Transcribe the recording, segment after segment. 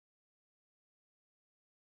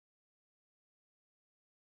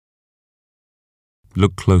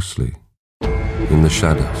Look closely. In the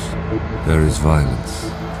shadows, there is violence.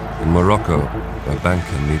 In Morocco, a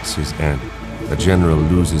banker meets his end. A general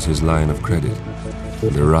loses his line of credit,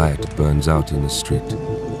 and a riot burns out in the street.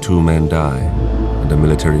 2 men die, and a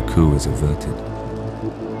military coup is averted.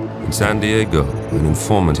 In San Diego, an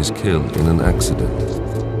informant is killed in an accident.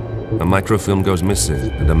 A microfilm goes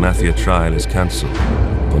missing, and a mafia trial is cancelled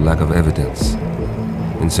for lack of evidence.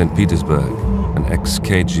 In St. Petersburg, an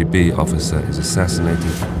ex-KGB officer is assassinated.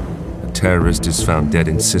 A terrorist is found dead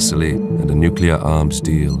in Sicily, and a nuclear arms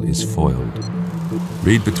deal is foiled.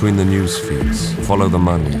 Read between the news feeds, follow the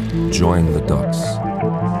money, join the dots.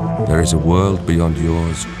 There is a world beyond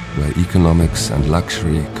yours where economics and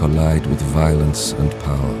luxury collide with violence and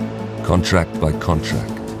power. Contract by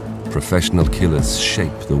contract, professional killers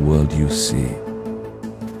shape the world you see.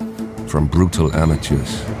 From brutal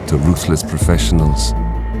amateurs to ruthless professionals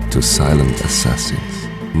to silent assassins.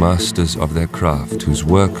 Masters of their craft whose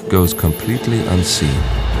work goes completely unseen.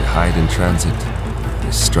 They hide in transit,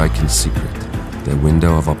 they strike in secret. Their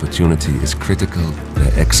window of opportunity is critical,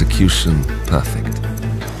 their execution perfect.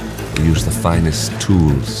 They use the finest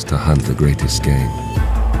tools to hunt the greatest game.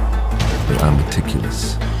 They are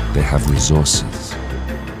meticulous, they have resources.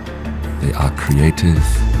 They are creative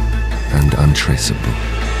and untraceable.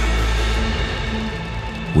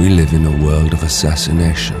 We live in a world of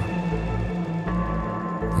assassination.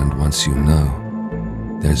 And once you know,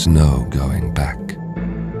 there's no going back.